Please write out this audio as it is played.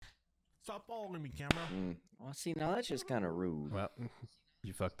Stop following me, camera. Well, see, now that's just kind of rude. Well,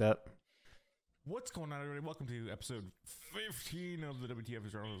 you fucked up. What's going on, everybody? Welcome to episode 15 of the WTF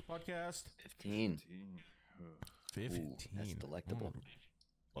is Wrong podcast. 15. 15. Ooh, that's delectable.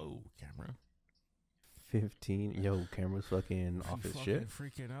 Whoa, camera. 15. Yo, camera's fucking off his shit.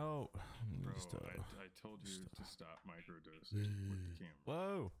 Freaking out. Bro, I told you to stop microdosing with the camera.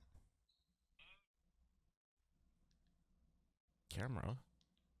 Whoa. Camera.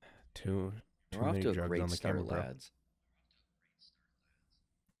 Too We're off many to a drugs great on the start, camera, bro. lads.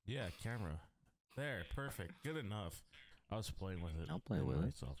 Yeah, camera. There, perfect. Good enough. I was playing with it. I'll play in with my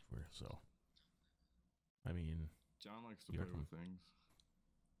it. software, so. I mean, John likes to You're play with things.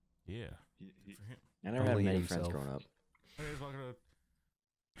 yeah. He For him. I never had Only many himself. friends growing up. Anyways, welcome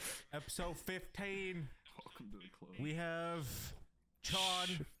to episode 15. welcome to the club. We have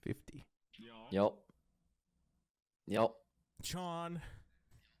Sean. 50. Y'all. Yep. Sean.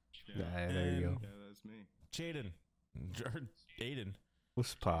 Yeah. There you go. Yeah, that's me. Jaden. Or Aiden.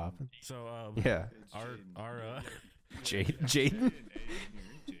 What's poppin'? So, Yeah. It's our Jaden. Jaden.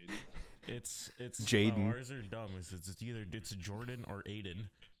 it's Jaden. Ours are dumb. It's either Jordan or Aiden.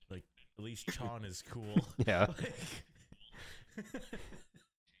 Like, at least Sean is cool. Yeah. Like,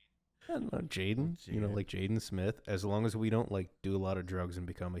 I don't know, Jaden. You know, like Jaden Smith. As long as we don't like do a lot of drugs and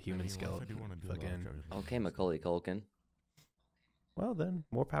become a human I mean, what if I do skeleton. wanna do a lot of Fucking. drugs? Okay, Macaulay Culkin. Well, then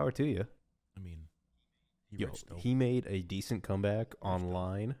more power to you. I mean, he Yo, rich though. he made a decent comeback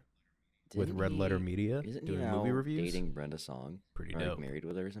online with Didn't Red Letter he- Media Isn't doing he now movie reviews. dating Brenda Song? Pretty Or like dope. married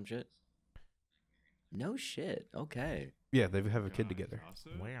with her or some shit? No shit. Okay. Yeah, they have a kid together.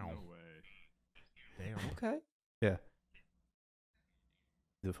 Wow. No way. Damn. Okay. Yeah.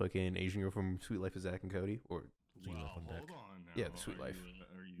 The fucking Asian girl from Sweet Life of Zach and Cody, or Sweet Life on Deck. Hold on now. Yeah, the Sweet Are Life.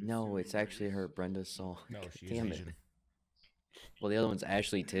 are you No, assuming it's actually race? her Brenda Song. No, she's Damn it. Asian. Well, the other one's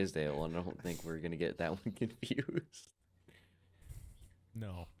Ashley Tisdale, and I don't think we're going to get that one confused.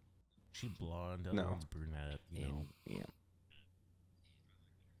 No. She blonde. The other No. one's brunette. You know. Yeah.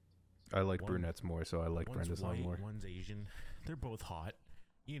 I like One- brunettes more, so I like One's Brenda Song white, more. one's Asian. They're both hot.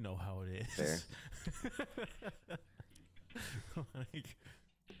 You know how it is. Fair. Like,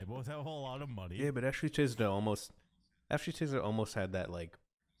 they both have a whole lot of money. Yeah, but Ashley Tisdale almost had that like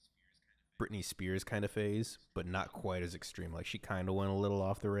Britney Spears kind of phase, but not quite as extreme. Like she kind of went a little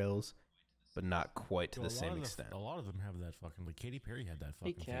off the rails, but not quite to Well, the a lot same of extent. A lot of them have that fucking. Like Katy Perry had that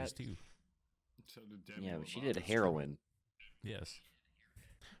Hey, fucking Kat. face too. So did Demi Yeah, but she did Lovato. heroin. Yes.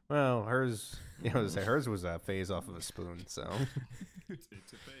 Well, hers, hers was a phase off of a spoon. So It's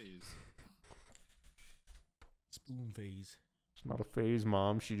a phase. Spoon phase. it's not a phase,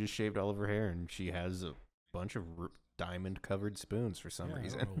 Mom. She just shaved all of her hair, and she has a bunch of diamond-covered spoons for some Yeah,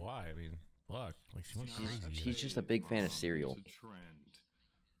 reason. I don't know why. I mean, fuck. Like she went It's not crazy. a She's just a phase, big fan of Mom. cereal. It's a trend.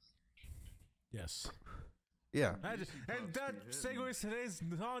 Yeah. Yes. And Puffs that be hitting. segues today's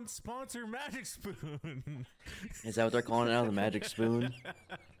non-sponsor Magic Spoon. Is that what they're calling it now, the magic spoon?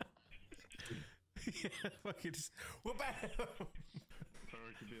 Yeah, fucking just whoop Or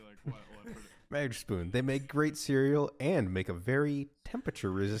it could be like, what for Magic Spoon. They make great cereal and make a very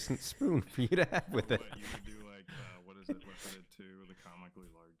temperature-resistant spoon for you to have with it. What, you could do like, what is it? What's it to the comically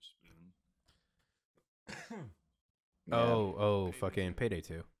large spoon? Yeah. Oh, fucking Payday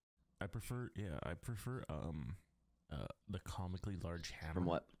 2. I prefer the comically large hammer. From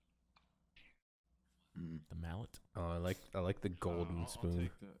what? The mallet. Oh, I like the golden I'll spoon,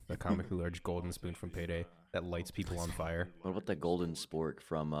 take that. the comically large golden I'll spoon take from the, Payday that lights people on fire. What about the golden spork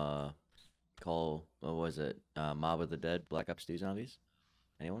from, what was it? Mob of the Dead, Black Ops 2 Zombies?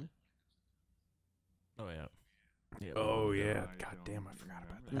 Anyone? Oh yeah. Yeah. Oh, well, yeah. I God don't damn, I forgot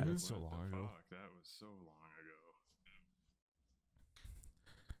about remember that. That's so What long the ago. fuck? That was so long ago.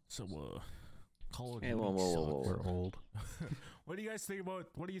 So Call of Hey, Duty whoa, whoa, whoa, whoa. We're old. What do you guys think about?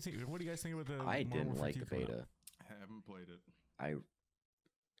 What do you think about the? I Modern didn't Warfare like 2 the coming out? beta. I haven't played it.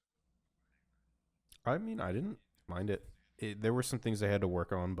 I mean, I didn't mind it. There were some things I had to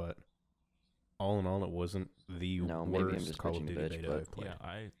work on, but all in all, it wasn't the No, maybe I'm worst just Call of bitching a Duty bitch, beta but- I've played.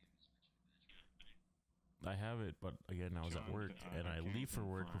 Yeah, I have it, but again, I was at John, work and I I can't leave for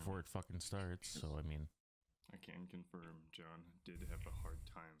work confirm. before it fucking starts. So I mean, I can confirm John did have a hard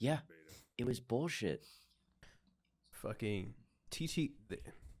time Yeah. with the beta. It was bullshit. Fucking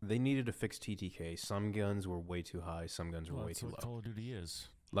they needed to fix TTK. Some guns were way too high. Some guns were well, way that's too what low. Call of Duty is.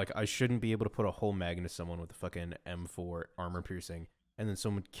 Like, I shouldn't be able to put a whole mag into someone with a fucking M4 armor piercing, and then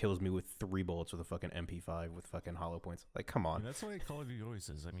someone kills me with 3 bullets with a fucking MP5 with fucking hollow points. Like, come I on. mean, that's why Call of Duty always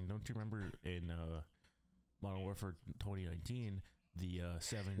is. I mean, don't you remember in Modern Warfare 2019, the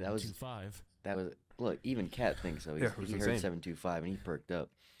 725? That was look. Even Cat thinks so. Yeah, it was He insane. heard 725 and he perked up.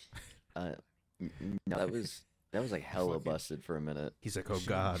 No, that was like hella Fucking- busted for a minute. He's like, oh Shooting-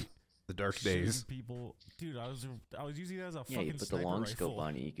 god, the dark shooting days. people, dude. I was using it as a Yeah, fucking you put the sniper long rifle. scope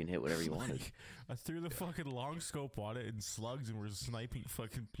on it, you can hit whatever you wanted. Like, I threw the fucking long scope on it and slugs, and we're sniping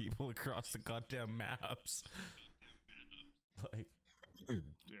fucking people across the goddamn maps. Like,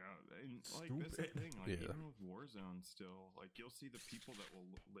 Yeah, and like that's the Stupid. thing. Like Yeah. even with Warzone, still, like you'll see the people that will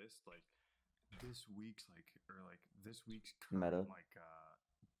list like this week's this week's current, Meta. like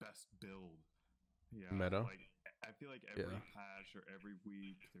best build. Yeah, Meta? Like I feel like every Yeah. patch or every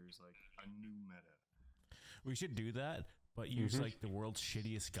week there's like a new meta. we should do that, but use Mhm. like the world's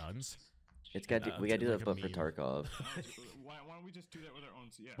shittiest guns. It's got Yeah, we got to do like that, a but for meme. Tarkov. Why don't we just do that with our own?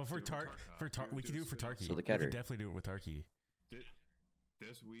 Yeah, But for do it with Tark, we can do it for spin-off. Tarky. So the We Keter. could definitely do it with Tarky.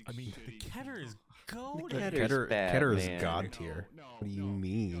 This week, I mean, the Keter is goaded. Ketter's bad, Keter is man. god tier. No, What do you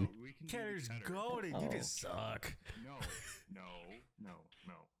mean? we can do the Ketter's Keter. goaded. You Oh. just suck. No.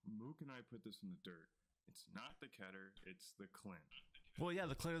 Mook and I put this in the dirt. It's not the Keter, it's the Clint. Well, yeah,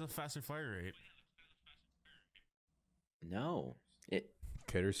 the Clint has a faster fire rate. No,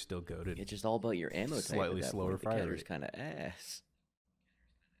 Ketter's still goaded. it's just all about your ammo type. Slightly at that slower point. The fire Ketter's rate. kind of ass.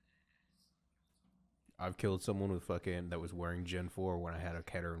 I've killed someone with fucking that was wearing Gen 4 when I had a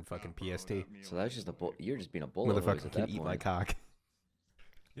Keter and fucking Bro, PST. that meal So that's just a you're just being a bullet hose Motherfucker at can that eat point. my cock.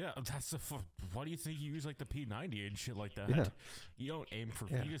 Yeah, that's the. Why do you think you use like the P90 and shit like that? Yeah. You don't aim for.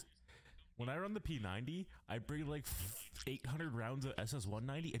 Yeah. You just. When I run the P90, I bring like 800 rounds of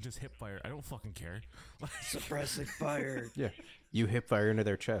SS190 and just hip fire. I don't fucking care. Suppressing fire. Yeah, you hip fire into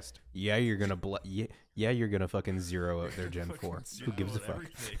their chest. Yeah, you're gonna you're gonna fucking zero out their Gen Fucking 4. Who zero gives a at fuck?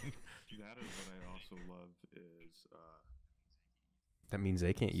 everything. That is what I also love is That means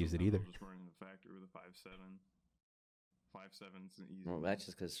they can't use it either. Just running the factory with a 5.7. 5.7's an easy. Well, that's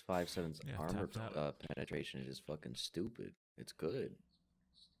just because 5.7's Yeah, armor tap that. penetration is just fucking stupid. It's good.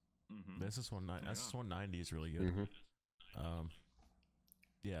 Mm-hmm. The SS190, Yeah. SS190 is really good. Mhm.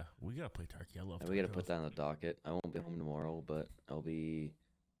 Yeah, we gotta play Tarky. I love. And we got to Tarkov. put that on the docket. I won't be home tomorrow, but I'll be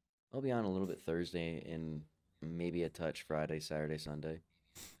on a little bit Thursday and maybe a touch Friday, Saturday, Sunday.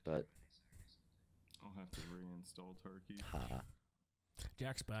 But I'll have to reinstall Turkey. ha,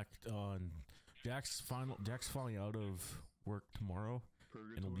 Jack's back on. Jack's falling out of work tomorrow,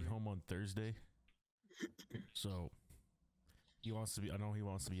 and he'll be Purgatory. home on Thursday. So he wants to be. I know he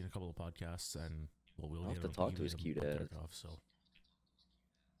wants to be in a couple of podcasts, and we'll I'll have get to him- talk we to his get him cute on ass. Tarkov, so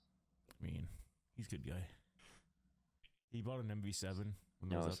I mean, he's a good guy. He bought an MV7.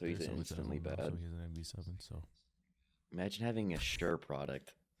 When I No, was up so he's there, it's at instantly home now, bad. So he has an MV7. So imagine having a Shure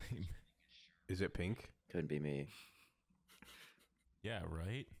product. Is it pink? Couldn't be me. yeah,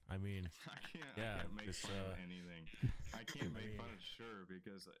 right. I mean, I can't Yeah, make this, fun of anything. I can't make fun of Sure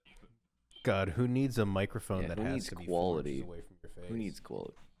because God, who needs a microphone Yeah, that who has needs to be quality? 4 inches away from your face? Who needs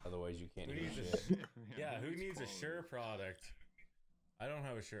quote? Otherwise, you can't Who hear needs a shit. yeah, who needs a Shure product? I don't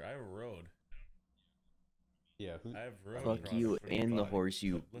have a Shure. I have a Rode. Yeah, who, I have Rode. Fuck product. you What do and the buy? horse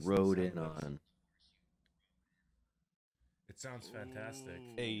you Listen to rode some in of this. on. It sounds fantastic.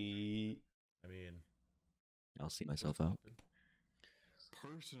 Ooh. hey, I mean, I'll see myself out.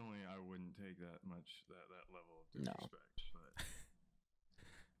 Personally, I wouldn't take that level of No. disrespect. But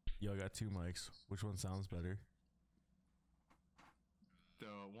yo, I got two mics. Which one sounds better? the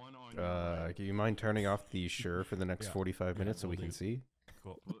one on your right, do you mind turning off the Shure for the next Yeah. 45 Yeah, minutes so will we can do. see?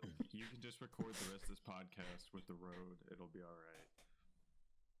 Cool. well, you can just record the rest of this podcast with the road. It'll be all right.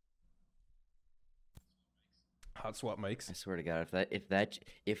 Hot swap I mics. swear to God, if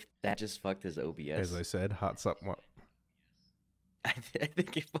that just fucked his OBS, As I said, hot swap. I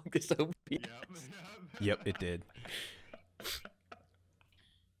think it fucked his OBS. Yep. Yep, it did.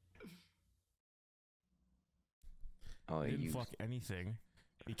 Oh, I didn't you. fuck anything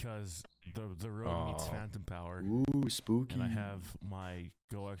because the Rode needs Aw. phantom power, Ooh, spooky. and I have my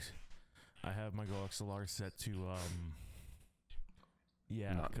Go XLR set to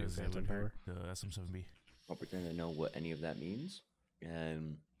yeah, Not do because it phantom would hurt power? the SM7B. I'll pretend to know what any of that means,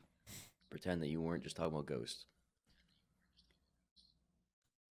 and pretend that you weren't just talking about ghosts.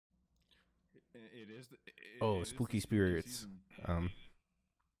 It is. Oh, it is the spooky spirits. season.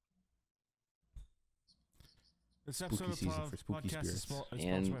 This Spooky episode of season for spooky podcast is spirits. is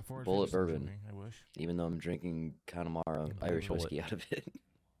And sponsored by Forward Bullet Fitness Bourbon. Engineering, I wish. Even though I'm drinking Connemara And Irish Bullet. whiskey out of it.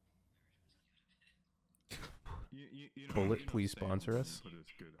 You know, Bullet, you know please Sam sponsor wouldn't us. Put his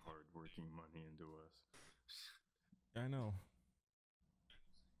good, hard-working money into us. I know.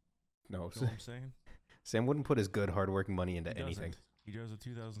 No, You know what I'm saying? Sam wouldn't put his good, hardworking money into He anything. doesn't. He drives a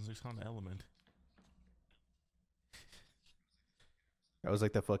 2006 Honda Element. That was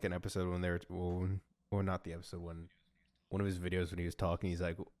like the fucking episode when they were, well, or not the episode when one of his videos when he was talking, he's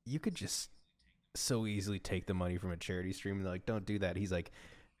like, you could just so easily take the money from a charity stream, and they're like, don't do that. He's like,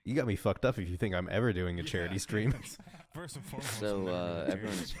 you got me fucked up if you think I'm ever doing a charity stream. First and foremost. So I'm never doing a charity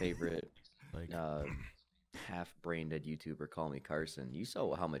everyone's stream. favorite Like, half brain dead YouTuber, Call Me Carson. You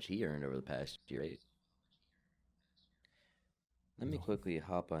saw how much he earned over the past year, right? Let me No. quickly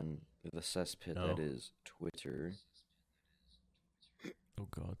hop on the cesspit No. that is Twitter. oh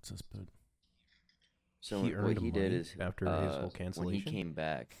god, cesspit. So He what earned he did money is after his whole when he cancellation? came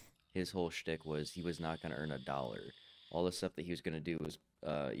back, his whole shtick was he was not going to earn $1. All the stuff that he was going to do was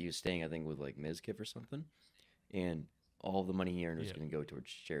he was staying, I think, with like Mizkif or something, and all the money he earned was Yeah. going to go towards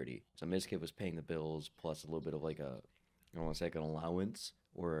charity. So Mizkif was paying the bills plus a little bit of like a, I don't want to say like an allowance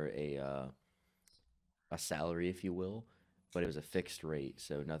or a salary, if you will, but it was a fixed rate,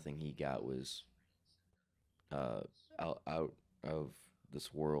 so nothing he got was out of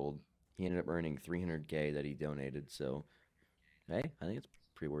this world. He ended up earning $300K that he donated. So, hey, I think it's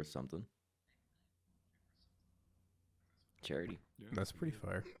pretty worth something. Charity. Yeah, That's pretty yeah.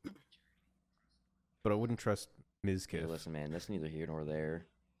 fire. But I wouldn't trust Ms. Yeah, Kiff. listen, man, that's neither here nor there.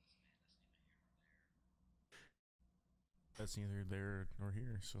 That's neither there nor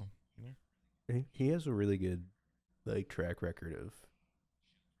here. So you know. He has a really good like track record of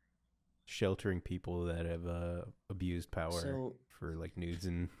sheltering people that have abused power So, for like nudes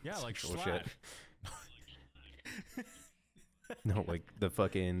and Yeah, like sexual Schlatt. shit. No, like the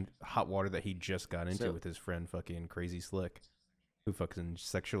fucking hot water that he just got into So- with his friend fucking Crazy Slick, who fucking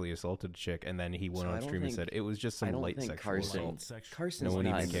sexually assaulted a chick, and then he went So I on don't stream and think- said it was just I some don't light think sexual Carson- assault. Sexual- Carson's No one not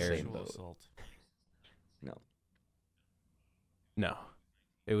even in the cared. same sexual boat. assault. No. No,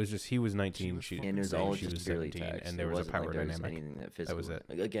 it was just he was 19, was she, fucking And it was saying all she just was purely 17, text. and It there was a wasn't like power there was dynamic. anything that physical. was it.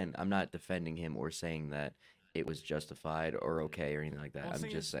 Like, again, I'm not defending him or saying that it was justified or okay or anything like that. All I'm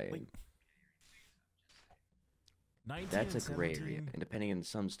saying just is, saying. like, 19 That's and a gray area. 17 And depending in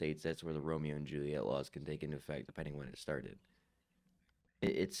some states, that's where the Romeo and Juliet laws can take into effect, depending when it started.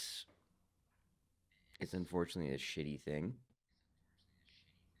 It's unfortunately a shitty thing.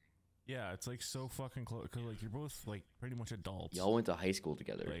 Yeah, it's like so fucking close. Cause like you're both like pretty much adults. Y'all went to high school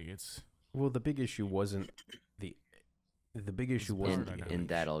together. Like it's Well, the big issue wasn't the big issue power wasn't dynamic. In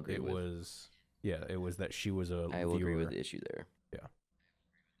that, I'll agree it with. was it was that she was a I will agree viewer with the issue there.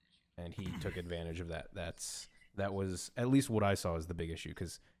 and he took advantage of that. That was at least what I saw as the big issue,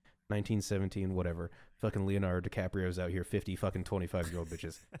 because 1917, whatever, fucking Leonardo DiCaprio's out here 50 fucking 25-year-old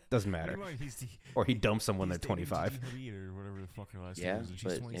bitches. Doesn't matter. Never mind, Or he dumped someone he's they're dating 25. Gigi Hadid or whatever the fuck her last Yeah, name is, and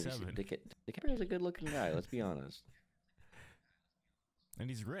she's but 27, DiCaprio's a good-looking guy. Let's be honest. and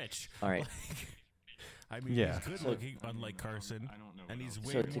he's rich. All right. I mean, Yeah. he's good So- looking, unlike Carson, I don't know. and what he's else.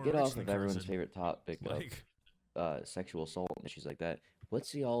 way So more to get rich off than of everyone's Carson. favorite topic Like, of sexual assault and issues like that,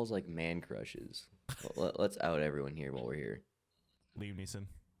 what's y'all's like man crushes? Let's out everyone here while we're here, Liam Neeson.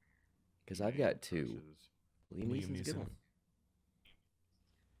 because I've got two. Crushes. Liam Liam Neeson's a good Neeson. one.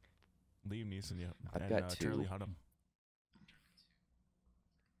 Liam Neeson, yeah. I've and, got two. Charlie Hunnam.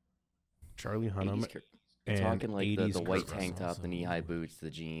 Charlie Hunnam 80s cur- and talking like the 80s white Kurt tank Russell. top, the knee-high boots, the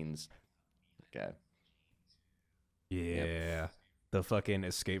jeans. Okay. Yeah. The fucking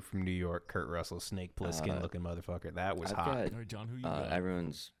Escape from New York, Kurt Russell, Snake Plissken Uh, looking motherfucker. That was I've hot. got All right, John, who you got?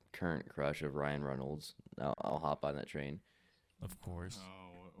 everyone's current crush of Ryan Reynolds. I'll hop on that train. Of course.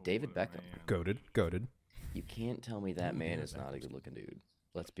 David Beckham. Goated. You can't tell me that Ooh, man yeah, is not a Beckham's- good-looking dude.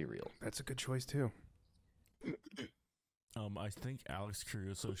 Let's be real. That's a good choice too. I think Alex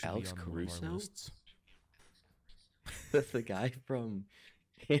Caruso should Alex be on one of Caruso? our lists. the guy from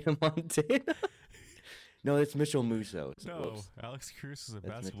Hannah Montana. No, it's Mitchell Musso. No, Whoops. Alex Caruso is a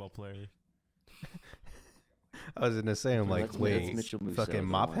That's basketball player. I was gonna say, I'm No, like, that's wait, Mitchell Musso, fucking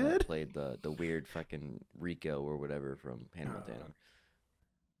the one that mophead? played the weird fucking Rico or whatever from Hannah Montana.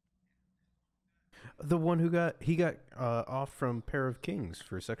 The one who got off from Pair of Kings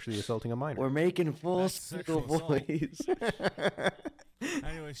for sexually assaulting a minor. We're making full That's circle sexual assault. boys.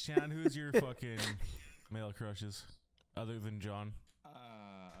 Anyways, Shan, who's your fucking male crushes other than John?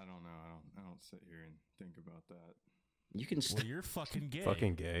 I don't know. I don't sit here and think about that. You can Well, st- you're fucking gay.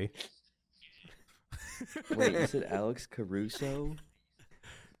 Fucking gay. wait. You said Alex Caruso?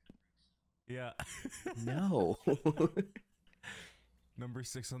 Yeah. No. Number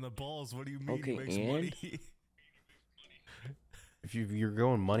 6 on the balls. What do you mean? Okay, He makes and? money. If you're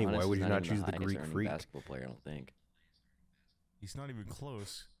going money, Giannis why is would you not even choose the highest Greek earning freak? basketball player? I don't think He's not even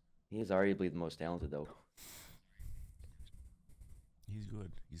close. he is arguably the most talented though. He's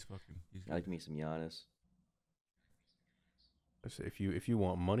good. He's I good. like me some Giannis. I say, if you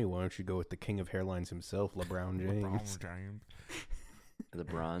want money, why don't you go with the king of hairlines himself, LeBron James? LeBron James. The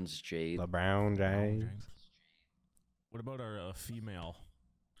bronze jade. LeBron LeBron James. James. What about our female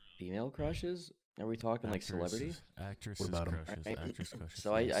Female crushes? Are we talking like celebrity? Actresses What about 'em? crushes. Right. Actress crushes.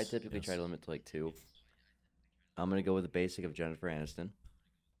 So I yes, typically yes. try to limit to like 2. I'm gonna go with the basic of Jennifer Aniston.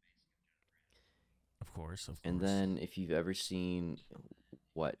 Of course. And then if you've ever seen,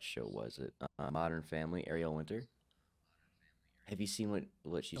 what show was it? Modern Family, Ariel Winter. Have you seen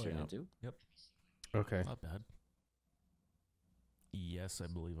what she's turned into? Yep. Okay. Not bad. Yes, I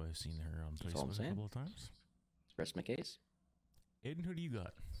believe I've seen her on That's all I'm Facebook a saying. couple of times. Rest my case. Aiden, who do you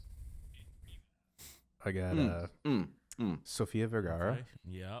got? I got Sofia Vergara Okay.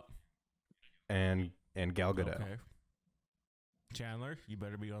 Yep. and Gal Gadot. Okay. Chandler, you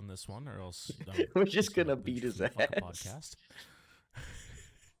better be on this one, or else We're just gonna beat his the fucking ass. podcast.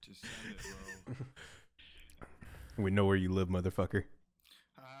 Just send it, bro. We know where you live, motherfucker.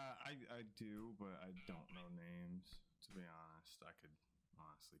 I do, but I don't know names. To be honest, I could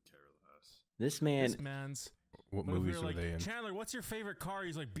honestly care less. This man, This man's. What What if we movies were were like, they in? Chandler, what's your favorite car?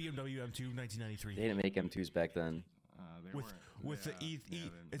 He's like BMW M2 1993. they didn't make M2s back then. They with weren't- with yeah, the yeah,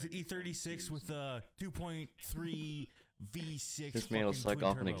 they is it make E36 with M2s. the 2.3 V6? This man will fucking suck twin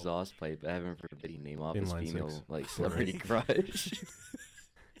off an turbo. exhaust pipe. I haven't forbidden name off his Inline female six. like celebrity Right. crush.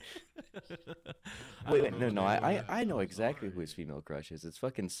 I Wait, don't no, know no, the name I of that. know exactly who his female crush is. It's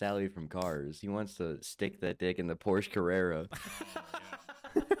fucking Sally from Cars. He wants to stick that dick in the Porsche Carrera. Oh,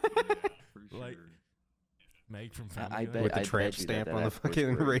 yeah, for Like, sure. Meg from I Family Guy. bet With the I tramp bet you stamp that on the F Force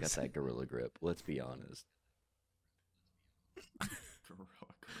fucking Bird race. got that gorilla grip. Let's be honest.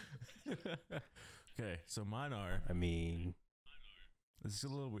 Okay, so mine are. I mean, This is a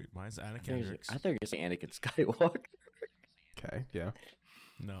little weird. Mine's Anna I thought you Kendricks. were gonna say Anakin Skywalker. okay, yeah.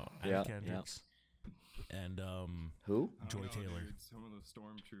 No, Anna Yeah, Kendricks. And Who? I don't Joy know, Taylor. dude, some of the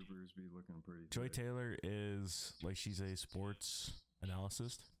stormtroopers be looking pretty. Joy thick. Taylor is like she's a sports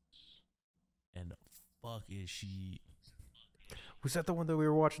analyst, and fuck is she? Was that the one that we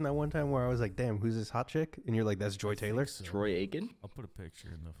were watching that one time where I was like, damn, who's this hot chick? And you're like, that's Joy I think Taylor? so. Troy Aiken? I'll put a picture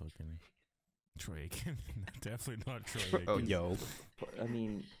in the fucking Troy Aiken. Definitely not Troy Aiken. Oh, yo. I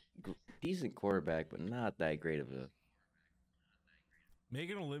mean, decent quarterback, but not that great of a.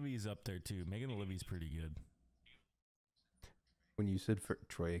 Megan Olivia's up there too. Megan Olivia's pretty good. When you said for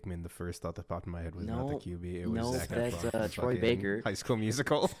Troy Aikman, the first thought that popped in my head was not the No, QB. It was no, Zac that's, Efron from Troy fucking Baker. High School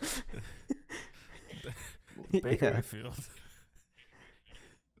Musical. Baker Yeah. Mayfield.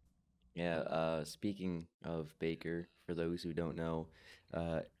 Yeah, speaking of Baker, for those who don't know,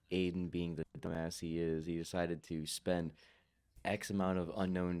 Aiden being the dumbass he is, he decided to spend X amount of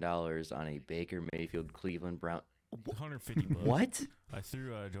unknown dollars on a Baker Mayfield Cleveland Brown. 150 bucks. What? I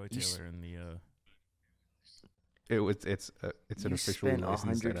threw Joy You s- Taylor in the. It's an You officially spent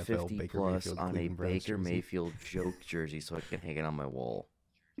licensed NFL 150 Baker plus Mayfield on a Cleveland Browns Baker jersey. Mayfield joke jersey so I can hang it on my wall.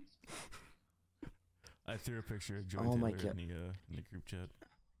 I threw a picture of Joy Oh my Taylor God. in the group chat.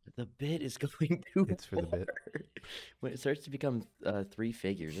 The bit is going too It's for the bit. far. When it starts to become 3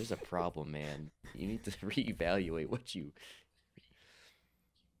 figures, there's a problem, man. You need to reevaluate what you.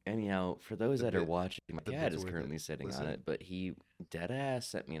 Anyhow, for those The that are bit- watching, my the dad bit's is worth currently it. sitting Listen. on it, but he dead ass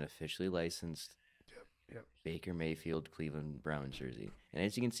sent me an officially licensed Yep. Baker Mayfield Cleveland Browns jersey. And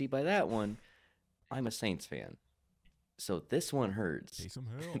as you can see by that one, I'm a Saints fan. So this one hurts. Taysom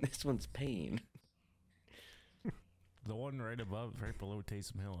Hill. This one's pain. The one right below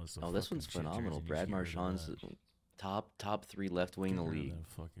Taysom Hill is. The Oh, this fucking one's shit phenomenal. jersey. You Brad should get rid of Marchand's that. top 3 left wing in the Get rid of league.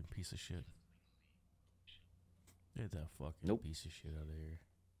 That fucking piece of shit. Get that fucking Nope. piece of shit out of here.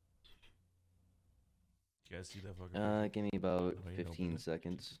 You guys see that fucking? Give me about Oh, you opened 15 it?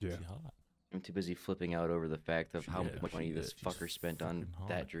 seconds. Yeah. She hot. I'm too busy flipping out over the fact of how Yeah, much money she this is. She's fucker spent on fucking hot.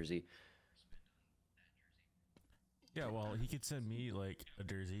 that jersey. Yeah, well, he could send me like a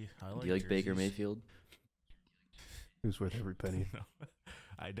jersey. I like Do you like Baker jerseys. Mayfield? Who's worth every penny? No,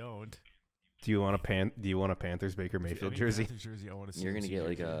 I don't. Do you want a Panthers Baker Mayfield Any jersey? Panthers jersey I want to see. You're on gonna get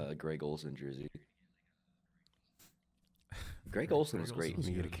like CJ. a Greg Olson jersey. Greg Olson was great. Olsen's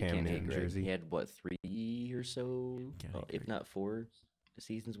You get a good. Cam Can't hate Newton Greg. jersey. He had what 3 or so, Can't hate if Greg. not 4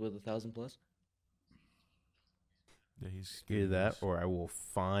 seasons with 1,000 plus. Yeah, he's Either good. that, or I will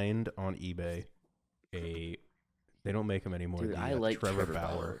find on eBay a. They don't make them anymore. Dude, the, I like Trevor Trevor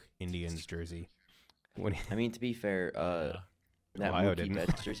Bauer Bauer. Indians jersey. When he, I mean, to be fair, Yeah. that Ohio Mookie didn't.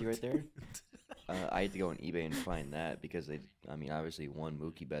 Betts jersey right there. I had to go on eBay and find that because obviously one,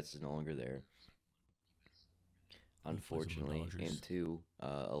 Mookie Betts is no longer there. plays with the Unfortunately, Dodgers. and 2,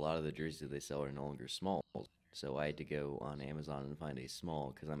 a lot of the jerseys they sell are no longer small. So I had to go on Amazon and find a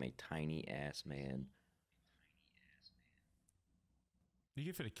small because I'm a tiny ass man. You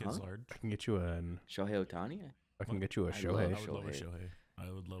can fit a kid's Huh? large. I can get you Shohei Otani? I can get you a I Shohei. love I would love a Shohei. Shohei.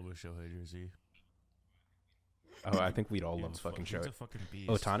 I would love a Shohei jersey. Oh, I think we'd all love He's the fucking he's show. a fucking beast.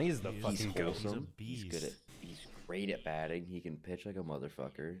 Otani is the He fucking He's goat. wholesome. He's a He's good at. beast. He's great at batting. He can pitch like a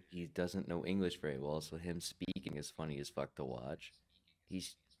motherfucker. He doesn't know English very well, so him speaking is funny as fuck to watch.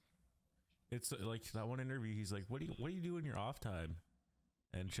 He's It's like that one interview. He's like, "What do you do in your off time?"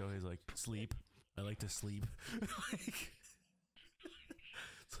 And Shohei's like, "Sleep. I like to sleep." Like,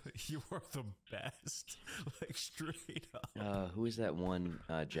 it's like, you are the best. Like straight up. who is that one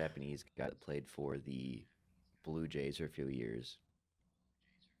Japanese guy that played for the Blue Jays for a few years?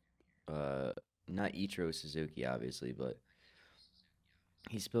 Not Ichiro Suzuki, obviously, but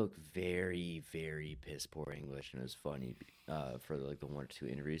he spoke very, very piss poor English, and it was funny for like the 1 or 2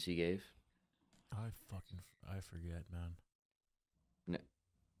 interviews he gave. I forget, man.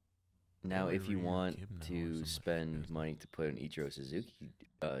 Now, Probably if you Ryu want Kim now or to something. spend money to put an Ichiro Suzuki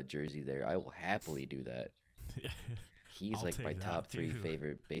jersey there, I will happily do that. He's I'll like my take that, top 3 too.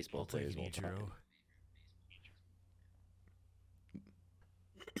 favorite baseball I'll take players of all time. Ichiro.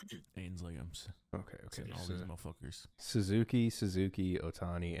 Aiden's like, Okay. saying all So these motherfuckers. Suzuki,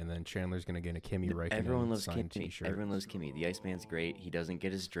 Otani, and then Chandler's gonna get a Kimi Räikkönen Everyone loves signed Kimmy. T-shirt. Everyone loves Kimmy. The Iceman's great. He doesn't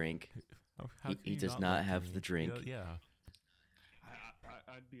get his drink. How He can you does not like have him? the drink. Yeah.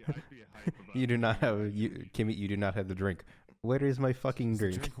 I'd be hype about You do that. not have Kimmy. You do not have the drink. Where is my fucking Is the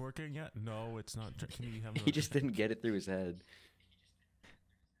drink? drink working yet? No, it's not. Can you have He just didn't get it through his head.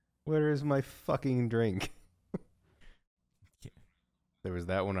 Where is my fucking drink? Yeah. There was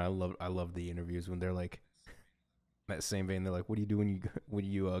that one. I love the interviews when they're like, in that same vein. They're like, "What do you do when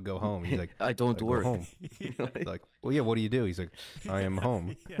you go home?" He's like, I don't "I go work. home." Like, Like, well, yeah. What do you do? He's like, "I am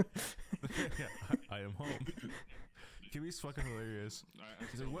home." Yeah. Yeah, I am home. Kimmy's fucking hilarious. I He's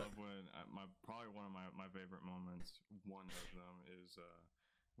still like, "What?" love when probably one of my favorite moments. One of them is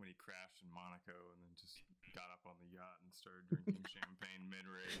when he crashed in Monaco and then just got up on the yacht and started drinking champagne mid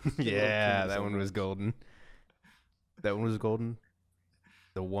race. Yeah, Kimmy that so one was much. golden. That one was golden.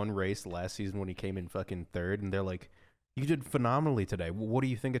 The one race last season when he came in fucking third, and they're like, "You did phenomenally today. What do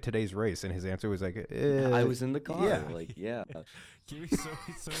you think of today's race?" And his answer was like, I was in the car. yeah. Like, yeah. Kimmy's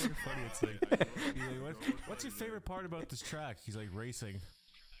so funny. It's like, he's like, what's your favorite part about this track? He's like, racing.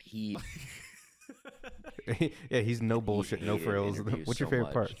 He yeah, he's no bullshit, no hated frills. interviews What's your so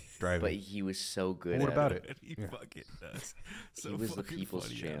favorite part? much, Driving. but he was so good. What at about it. it? He Yeah. fucking does. So He was the fucking people's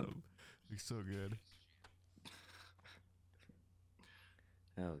funny, champ. Adam. He's so good.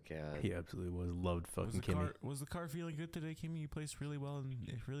 Oh god. He absolutely was. Loved fucking Kimmy. Was the car feeling good today, Kimmy? You placed really well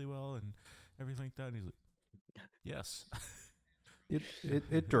and everything like that. And he's like, yes.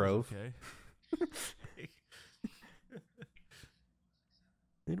 It drove. Okay.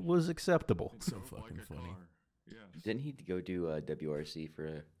 It was acceptable. It So drove fucking like a funny. car. Yes. Didn't he go do WRC for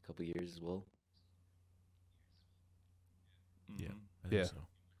a couple years as well? Yeah. Mhm. I think Yeah. so.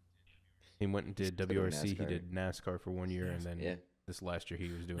 He went and did Still doing WRC. He NASCAR. did NASCAR for 1 year, and then Yeah. this last year he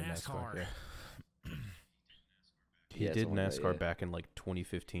was doing NASCAR. NASCAR. Yeah. He Yeah, did something like that, NASCAR yeah. back in like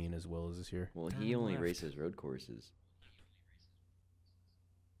 2015 as well as this year. Well, Turn he only left. races road courses.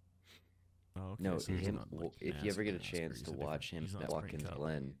 Oh, okay. No, so he's him. not, like, If you ever get a NASCAR, chance he's to a watch him different- he's at not Sprint Watkins Cup.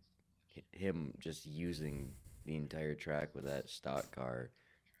 Glen, him just using the entire track with that stock car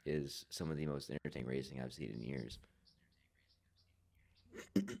is some of the most entertaining racing I've seen in years.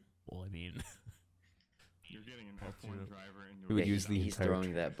 Well, I mean, You're getting an I'll F1 do it. driver into Who would a use the he's entire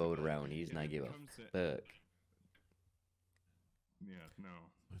throwing that boat around. He's If not it giving comes to- a fuck. Yeah, no.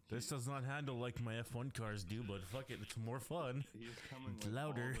 this does not handle like my F1 cars do, but fuck it, it's more fun. He's coming It's with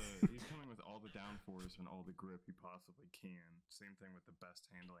louder. he's coming with all the downforce and all the grip he possibly can. Same thing with the best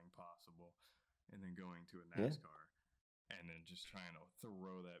handling possible, and then going to a Yeah. NASCAR, and then just trying to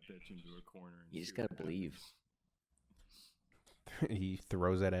throw that bitch into a corner. And You just see what gotta believe. happens. He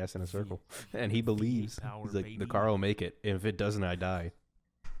throws that ass in a circle, and he believes. power, He's like, the baby. car will make it. And if it doesn't, I die.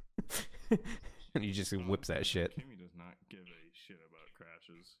 And he just Well, whips that shit. Kimmy does not give a shit about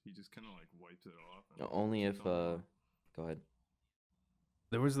crashes. He just kind of like wipes it off. And Only keeps if on go ahead.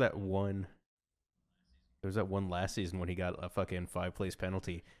 There was that one last season when he got a fucking 5-place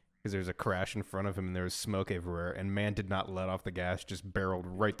penalty because there was a crash in front of him and there was smoke everywhere, and man did not let off the gas, just barreled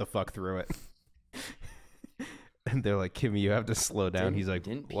right the fuck through it. And they're like, Kimmy, you have to slow down. He's like,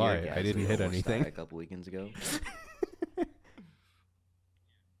 Didn't Pierre why? I Gasly didn't hit almost die anything. a couple weekends ago.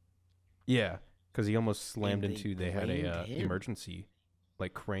 Yeah, because he almost slammed they into. They had blamed a him. emergency,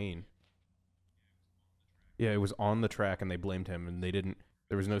 like crane. Yeah, it was on the track, and they blamed him, and they didn't.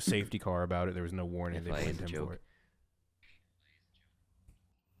 There was no safety car about it. There was no warning. They FIA is blamed a him joke. for it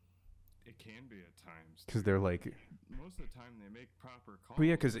It can be at times. because they're like, Most of the time they make proper calls. Well,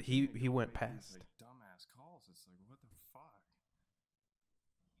 yeah, 'cause but he then they go went make these, past. like, dumbass calls. It's like, what the fuck?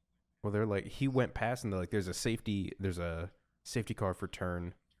 Well, they're like, he went past and they're like, there's a safety car for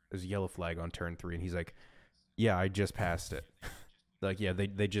turn. There's a yellow flag on turn 3, and he's like, yeah, I just passed it. Like, yeah,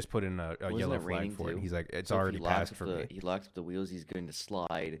 they just put in a yellow flag for it. And he's like, it's So if already he locks passed up for me. He locks up the wheels. He's going to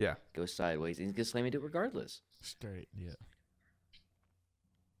slide. Yeah. Go sideways. And he's going to slam into it regardless. Straight, yeah.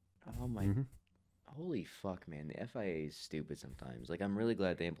 Oh my! Mhm. Holy fuck, man! The FIA is stupid sometimes. Like, I'm really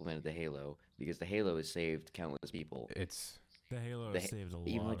glad they implemented the Halo because the Halo has saved countless people. It's The Halo The has saved a lot.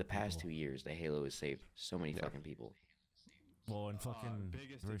 Even like the of past people. 2 years, the Halo has saved so many Yeah. fucking people. Well, and fucking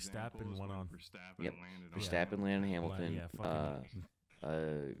biggest example Verstappen is went when on. Verstappen Yep. landed on Verstappen, landed Hamilton. Yeah, fucking.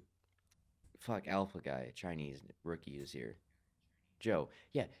 Fuck Alpha guy, Chinese rookie this year. Joe.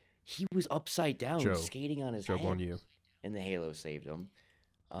 Yeah, he was upside down, Joe. skating on his joke head, on you. and the Halo saved him.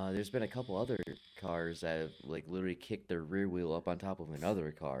 There's been a couple other cars that have like literally kicked their rear wheel up on top of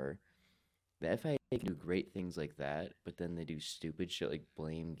another car. The FIA can do great things like that, but then they do stupid shit like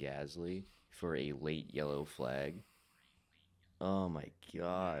blame Gasly for a late yellow flag. Oh my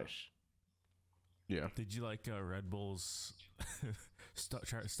gosh. Yeah. Did you like Red Bull's stunt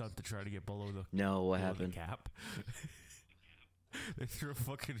to try to get below the No, what below happened? the cap? They threw a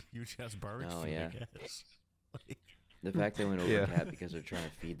fucking huge ass barbecue. Oh, yeah. I guess. Like, The fact they went over Yeah. cap because they're trying to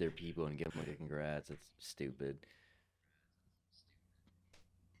feed their people and give them like a congrats, it's stupid.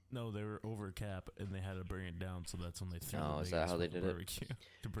 no, they were over cap and they had to bring it down, so that's when they threw. Oh, the is that how they biggest did it? barbecue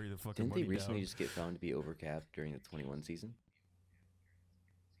to bring the fucking Didn't they money recently down. just get found to be over cap during the 21 season?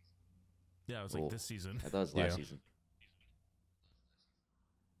 Yeah, it was like Well, this season. I thought it was last Yeah. season.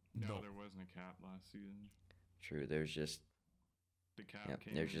 No, No. there wasn't a cap last season. True, there's just The cap yeah,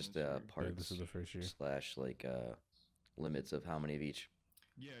 came there's in just this year. Yeah, parts this is the first year. slash like limits of how many of each.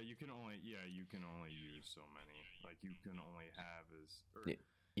 Yeah, you can only use so many. Like you can only have Yeah.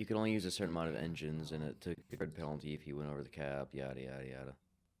 You can only use a certain amount of engines, and it took a red penalty if you went over the cap. Yada yada yada.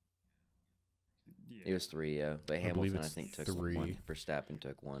 yeah. It was 3, yeah, but I believe Hamilton I it's think took 3. 1. Verstappen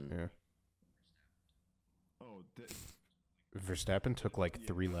took 1. Yeah. Oh, Verstappen took like Yeah.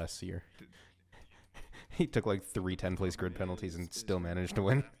 3 last year. Th- He took like 3 10-place grid penalties and still managed to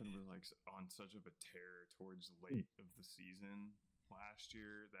win. Verstappen was like on such of a tear towards late of the season last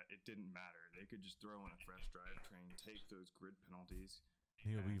year that it didn't matter. They could just throw in a fresh drivetrain, take those grid penalties.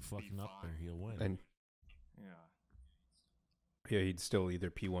 He'll be and fucking up there. fine. He'll win. And Yeah. yeah, he'd still either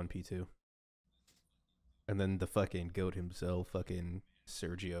P1, P2. And then the fucking goat himself, fucking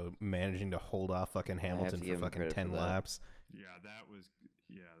Sergio, managing to hold off fucking have to Hamilton for give him fucking credit 10 for that. laps. Yeah, that was.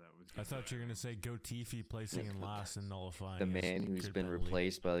 I thought you were gonna say Gotifi placing in last and nullifying. The his man who's grid been penalty.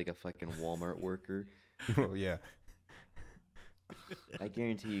 replaced by like a fucking Walmart worker. Oh, yeah. I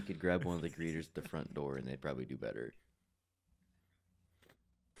guarantee you could grab one of the greeters at the front door and they'd probably do better.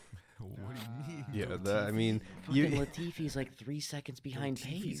 What do you mean? Yeah, I mean, Fucking Latifi's like 3 seconds behind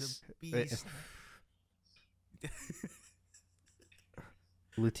Gotifi's pace. a beast.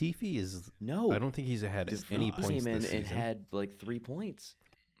 Latifi is. No, I don't think he's had Just any he points came in this and season. had like 3 points.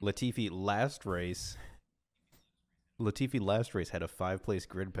 Latifi last race had a 5-place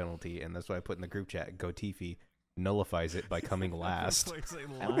grid penalty, and that's why I put in the group chat. Gotifi nullifies it by coming last.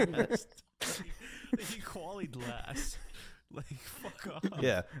 Placing I don't know. last. He qualied last. Like, fuck off.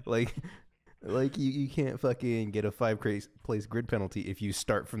 Yeah, like you can't fucking get a 5-place grid penalty if you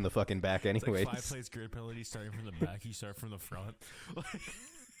start from the fucking back It's anyways. like 5 plays grid penalty starting from the back. You start from the front.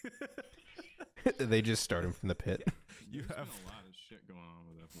 They just start him from the pit. You There's have been a lot of shit going on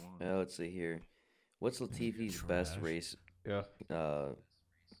with F1. Oh, let's see here. What's Latifi's best Trash. race? Yeah. No.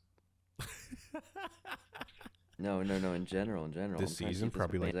 In general. This I'm trying to see season, if this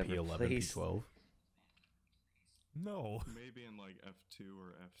probably like man's ever P11, placed. P12. no, Maybe in like F2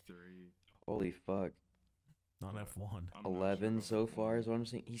 or F3. Holy fuck. not F1. I'm not sure 11 about so F1. far is what I'm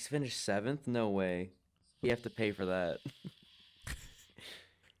seeing. He's finished 7th? No way. You have to pay for that.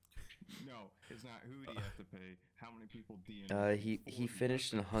 No, it's not. Who do you have to pay? How many people DNF? He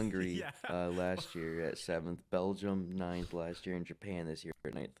finished in Hungary Yeah. last year at 7th, Belgium 9th last year, and Japan this year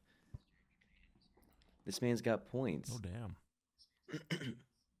at 9th. This man's got points. Oh damn.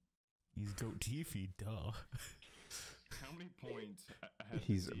 He's Gotifi, duh. How many points? Has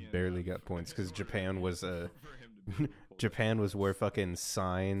He's DNF barely got points because in order Japan was for him to be able to Japan was where fucking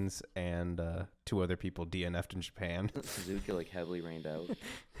Signs and 2 other people DNF'd in Japan. Suzuka like heavily rained out.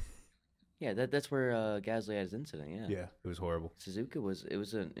 Yeah, that's where Gasly had his incident. Yeah. Yeah, it was horrible. Suzuka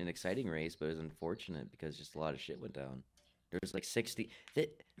was an exciting race, but it was unfortunate because just a lot of shit went down. There was like 60.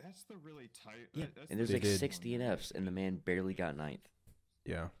 That's the really tight. Yeah, that's and the there's They like did. 60 DNFs, and the man barely got 9th.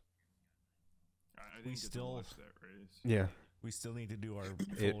 Yeah. I We didn't get still- to watch that race. Yeah. We still need to do our.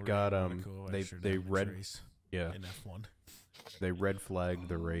 It full got rating Monaco they extra they damage read race. Yeah, in F1. they red flagged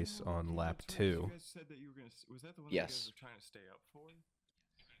the race on dude, lap that's right. 2. You guys said that you were gonna. Was that the one that you Yes. guys were trying to stay up for?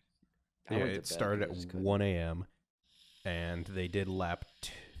 I Yeah, went to it bed started 'cause I at just couldn't. 1 a.m. and they did lap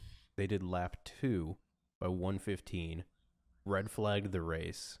 2 by 1:15, red flagged the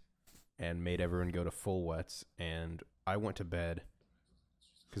race, and made everyone go to full wets. And I went to bed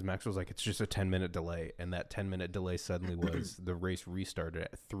because Max was like, "It's just a 10-minute delay," and that 10-minute delay suddenly was the race restarted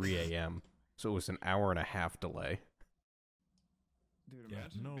at 3 a.m. So it was an hour and a half delay. Dude, Yeah,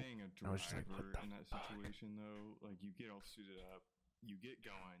 imagine no- being a I was driver just like, what the in that situation though. Like you get all suited up, you get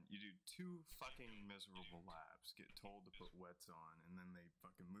going, you do 2 fucking miserable laps, get told to put wets on, and then they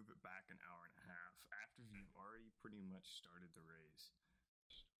fucking move it back an hour and a half after you've already pretty much started the race.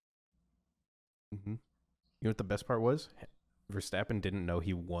 Mm-hmm. You know what the best part was? Verstappen didn't know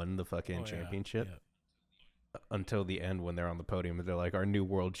he won the fucking Oh, yeah, championship yeah. until the end when they're on the podium and they're like, "Our new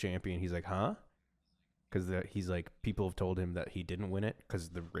world champion." He's like, "Huh?" Because he's like, people have told him that he didn't win it because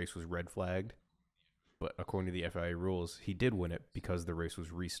the race was red flagged. But according to the FIA rules, he did win it because the race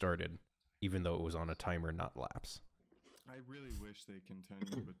was restarted, even though it was on a timer, not laps. I really wish they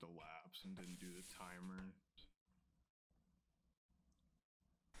continued with the laps and didn't do the timer.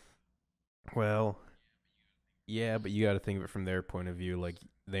 Well, yeah, but you got to think of it from their point of view. Like,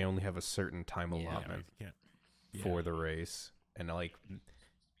 they only have a certain time Yeah. allotment Yeah, yeah. for the race. And, like,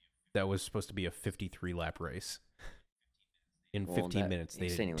 that was supposed to be a 53-lap race. In Well, 15 that minutes, they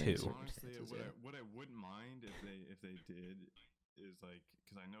did extenuating 2. Honestly, circumstances, what yeah. what I wouldn't mind if they did is like,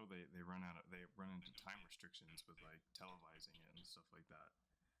 because I know they run into time restrictions with like televising it and stuff like that.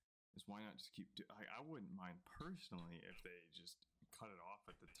 Is why not just keep? I wouldn't mind personally if they just cut it off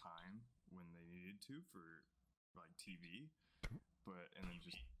at the time when they needed to for like TV, and then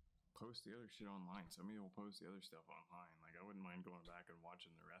just post the other shit online. Somebody will post the other stuff online. Like I wouldn't mind going back and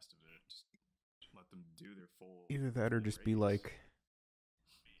watching the rest of it. Just let them do their full. Either that or full just be race.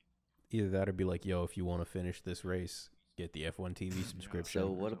 like, yo, if you want to finish this race, get the F1 TV subscription. So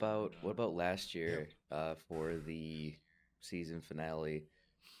Or what something like about that. last year for the season finale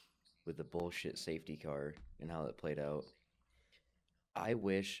with the bullshit safety car and how that played out? I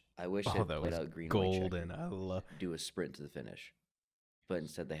wish Oh, it that played was out green white golden. checker. I love. Do a sprint to the finish, but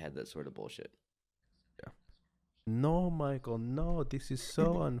instead they had that sort of bullshit. No, Michael, no, this is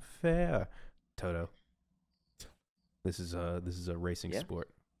so unfair. Toto, this is a racing Yeah.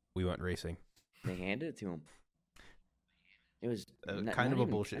 sport. We went racing. They handed it to him. It was not, Kind not of a even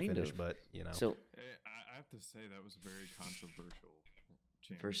bullshit kind finish, of. but you know. So I have to say that was a very controversial.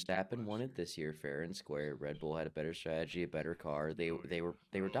 Verstappen won it this year, fair and square. Red Bull had a better strategy, a better car. They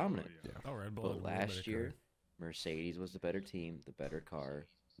were dominant. Yeah. Oh, Red Bull. But had a way better last car. year, Mercedes was the better team, the better car.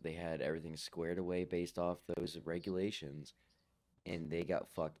 They had everything squared away based off those regulations, and they got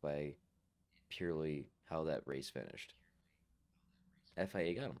fucked by purely how that race finished.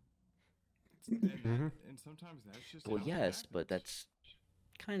 FIA got them. And sometimes that's just. Well, how it yes, but happens. that's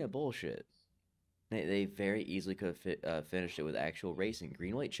kind of bullshit. They very easily could have finished it with actual racing,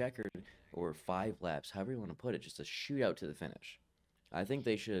 green white checkered, or 5 laps, however you want to put it, just a shootout to the finish. I think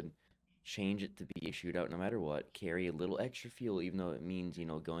they should change it to be a shootout no matter what. Carry a little extra fuel, even though it means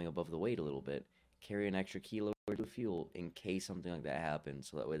going above the weight a little bit. Carry an extra kilo of fuel in case something like that happens,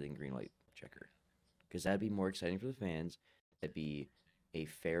 so that way they can green white checker. Because that'd be more exciting for the fans. That'd be a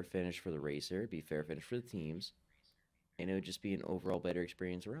fair finish for the racer. It'd be a fair finish for the teams, and it would just be an overall better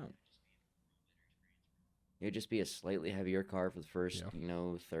experience around. It would just be a slightly heavier car for the first,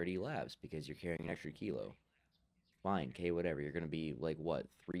 30 laps because you're carrying an extra kilo. Fine, okay, whatever. You're going to be like, what,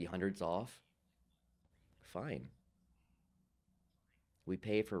 300s off? Fine. We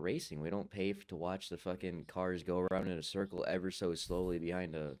pay for racing. We don't pay to watch the fucking cars go around in a circle ever so slowly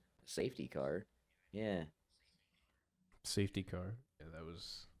behind a safety car. Yeah. Safety car. Yeah, that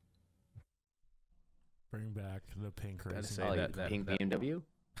was. Bring back the pink Gotta racing. say Oh, that- yeah, pink BMW?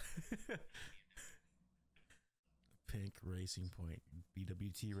 Pink Racing Point,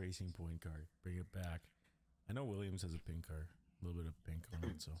 BWT Racing Point car. Bring it back. I know Williams has a pink car, a little bit of pink on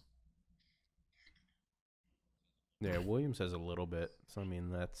it. So Yeah, Williams has a little bit. So I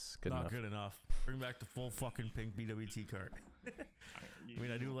mean, that's good not enough. good enough. Bring back the full fucking pink BWT car. I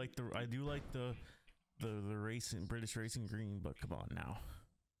mean, I do like the racing British racing green, but come on now.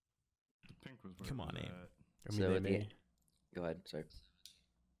 The pink was where Come it on, was Abe. at. I mean, So they at the- may, Go ahead, sorry.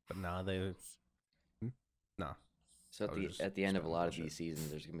 but nah, they. Nah. So I was just at the end of a spouting lot of bullshit. these seasons,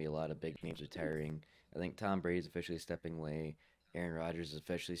 there's going to be a lot of big names retiring. I think Tom Brady's officially stepping away. Aaron Rodgers is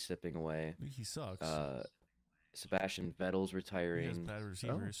officially stepping away. He sucks. Sebastian Vettel's He has retiring. bad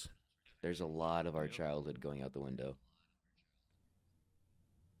receivers. There's a lot of our childhood going out the window.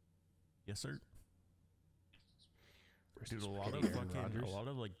 Yes, sir. Dude, a lot Aaron Rodgers.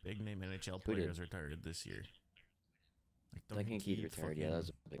 of big name NHL Who did? players retired this year. Like Duncan Keith retired. Yeah, that was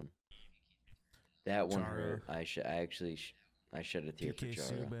fucking a big one. That one Chara. hurt. I shed a tear for PK Chara.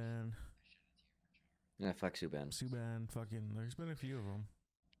 Subban. Yeah, fuck Subban. Subban, fucking. There's been a few of them.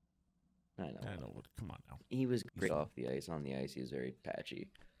 I know. I know. Come on now. He was great He's- off the ice. On the ice, he was very patchy.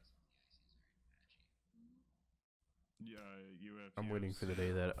 Yeah, UFC. I'm waiting for the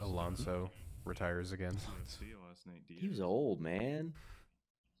day that Alonso retires again. UFC lost Nate Diaz. He was old, man.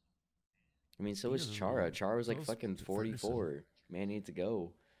 I mean, so was Diaz is Chara. old. Chara was So like was fucking Ferguson. 44. Man needs to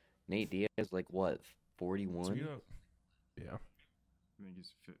go. Nate Diaz, like what, 41? Speed up. Yeah. I think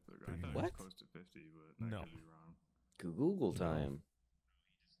he's fit. I Pretty thought he What? was close to 50, but I No. could be wrong. Google time.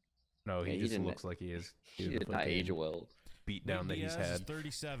 No, he Yeah, he just didn't- looks like he is. He due to did not fucking age well. beat down that Nate he's Diaz is had.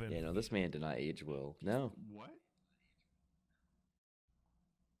 37. Yeah, no, this man did not age well. No. What?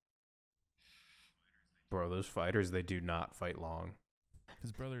 Bro, those fighters, they do not fight long.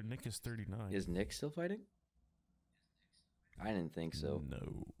 His brother Nick is 39. Is Nick still fighting? I didn't think so.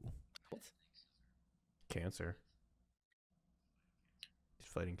 No. What? Cancer. He's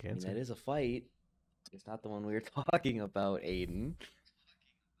fighting I mean, cancer. that is a fight. It's not the one we were talking about, Aiden.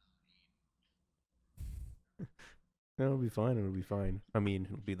 It'll be fine. It'll be fine. I mean,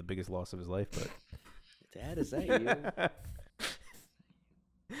 it'll be the biggest loss of his life, but. Dad, is that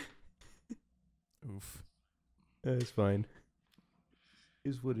you? Oof. It's fine.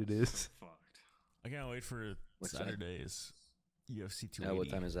 Is what it is. Fucked. I can't wait for What's that? Saturday's UFC 280. What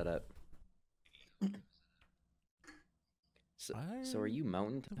time is that at? So are you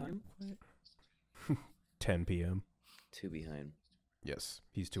mountain time? 10 p.m. 2 behind. Yes,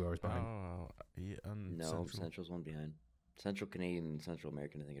 he's 2 hours behind. Oh, yeah, No, Central. Central's 1 behind. Central Canadian and Central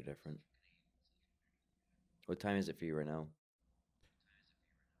American, I think, are different. What time is it for you right now?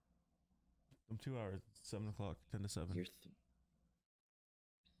 I'm 2 hours. 7 o'clock. 10 to 7. You're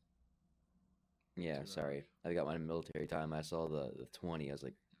yeah, 2 sorry. I got my military time. I saw the 20. I was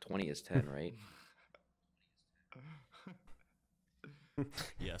like, 20 is 10, right?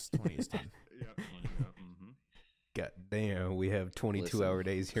 Yes, 20 is 10. Yep. Yep. Mm-hmm. God damn, we have 22-hour Listen.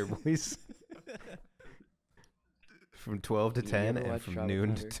 days here, boys. From 12 to You 10 ever and watch from Tropic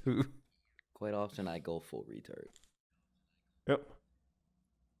noon Thunder? to 2. Quite often, I go full retard. Yep.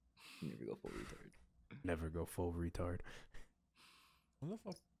 Never go full retard. Never go full retard. What the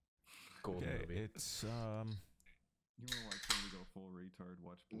fuck? Golden Okay, movie. it's You want to watch somebody go full retard?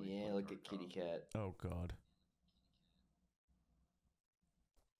 Watch Blake Yeah, look at Bortles. Kitty Cat. oh god.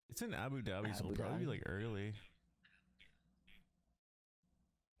 It's in Abu Dhabi, so Abu it'll probably be Dhabi? like early.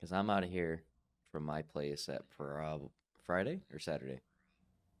 Because I'm out of here from my place at Friday or Saturday.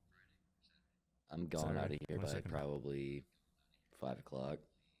 I'm gone out of Saturday, here by 22nd. probably 5 o'clock.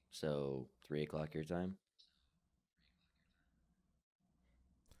 So 3 o'clock your time.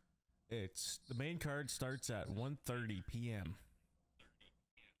 It's the main card starts at 1:30 p.m.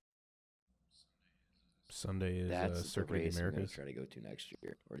 Sunday is That's the Circuit of race the I'm going Americas. to try to go to next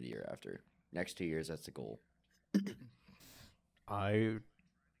year or the year after. Next 2 years, that's the goal.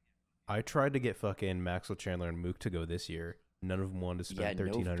 I tried to get fucking Maxwell Chandler and Mook to go this year. None of them wanted to Yeah, spend no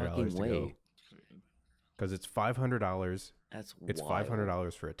 $1,300 fucking to go. way. Because it's $500. That's It's wild.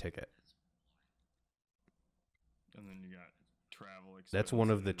 $500 for a ticket. And then you got travel expenses. That's one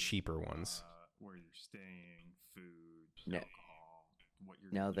of the cheaper ones. Where you're staying, food, No. alcohol, what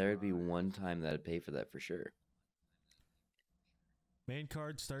you're Now, gonna there'd be drive. one time that I'd pay for that for sure. Main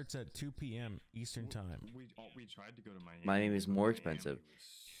card starts at 2 p.m. Eastern time. We tried to go to Miami. Miami is but more Miami expensive.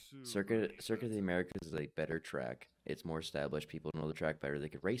 was super Circuit of the Americas is a better track. It's more established. People know the track better. They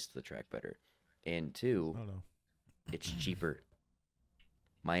could race the track better. And two, Oh no. it's cheaper.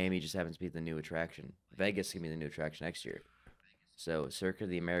 Miami just happens to be the new attraction. Vegas can be the new attraction next year. So Circuit of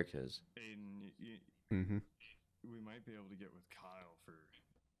the Americas, And Mm-hmm. we might be able to get with Kyle for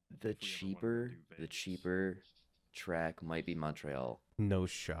the If we ever wanted to do Vegas. cheaper track might be Montreal. No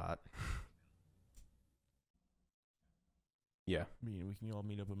shot. Yeah. I mean, we can all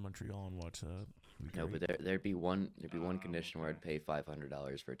meet up in Montreal and watch that. It'd be No, great. but there'd be one condition where I'd pay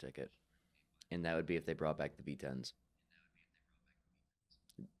 $500 for a ticket, and that would be if they brought back the V10s.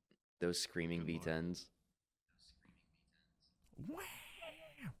 Those screaming Good luck. V10s. Wow.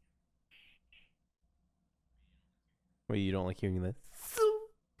 Wait, you don't like hearing that?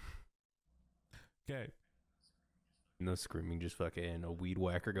 Okay. No screaming, just fucking a weed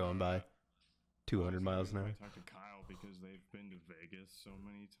whacker going by. 200 miles an hour. I talked to Kyle because they've been to Vegas so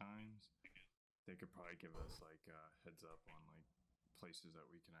many times. They could probably give us like heads up on like places that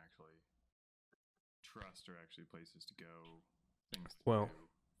we can actually trust or actually places to go, things to Well,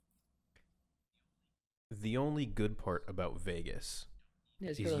 do. The only good part about Vegas Yeah,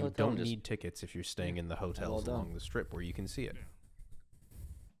 is just go to the you hotel don't and need tickets if you're staying in the hotels done. along the strip where you can see it.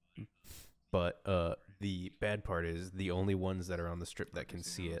 But the bad part is the only ones that are on the strip that can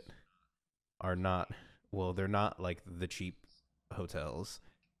see it are not, well, they're not like the cheap hotels.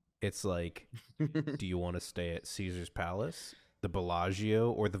 It's like, do you want to stay at Caesar's Palace, the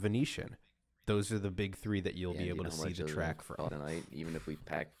Bellagio, or the Venetian? Those are the big three that you'll Yeah, be do you able know to how see much the those are track for from. tonight, even if we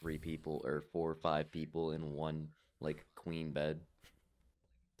pack 3 people or 4 or 5 people in one like queen bed.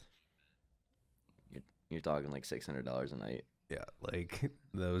 You're talking like $600 a night. Yeah, like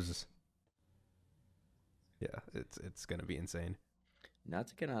those. Yeah, it's gonna be insane. Not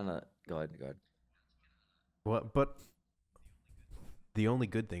to get on a go ahead. What? But the only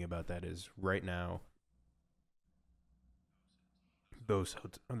good thing about that is right now those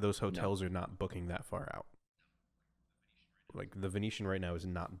hotels are not booking that far out. Like the Venetian right now is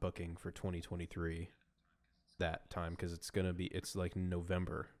not booking for 2023 that time because it's like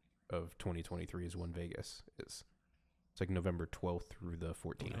November of 2023 is when Vegas is. It's like November 12th through the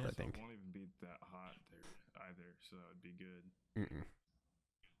 14th, I think. It won't even be that hot there either, so that would be good. Mm-mm.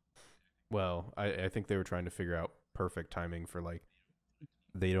 Well, I think they were trying to figure out perfect timing for like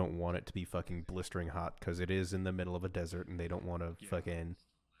they don't want it to be fucking blistering hot because it is in the middle of a desert and they don't want to fucking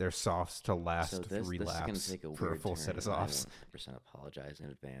their softs to last So this 3 is gonna laps take a for a weird full turn, set of and I softs. 100% apologize in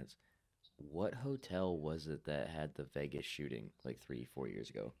advance. What hotel was it that had the Vegas shooting like 3-4 years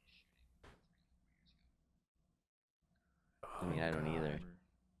ago? I mean, I don't either.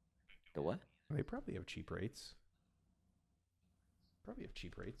 The what? They probably have cheap rates. They probably have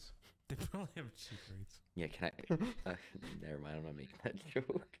cheap rates. Yeah, can I? Never mind, I'm not making that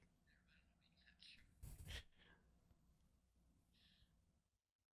joke.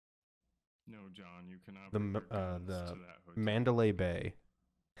 No, John, you cannot. The bring your guns the to that hotel. Mandalay Bay.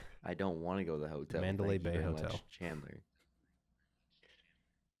 I don't want to go to the hotel. Mandalay Thank you Bay very Hotel. much, Chandler.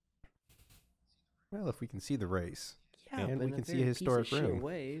 Well, if we can see the race. Yeah, And but we in can a see a very piece of historic shit room.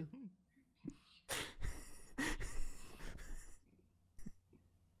 way.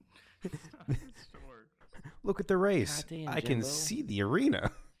 Sure. Look at the race. Goddamn, I can Jimbo. see the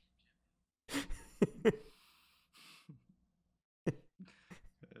arena.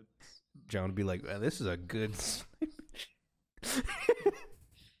 John would be like, this is a good. What's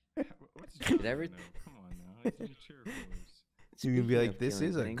Did every- John know? Come on now, he's in a cheer voice. You can be Speaking like, of this killing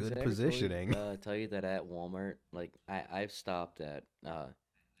is a things, good did I ever positioning. Tell you that at Walmart, like I've stopped at What'd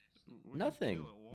you Nothing. kill at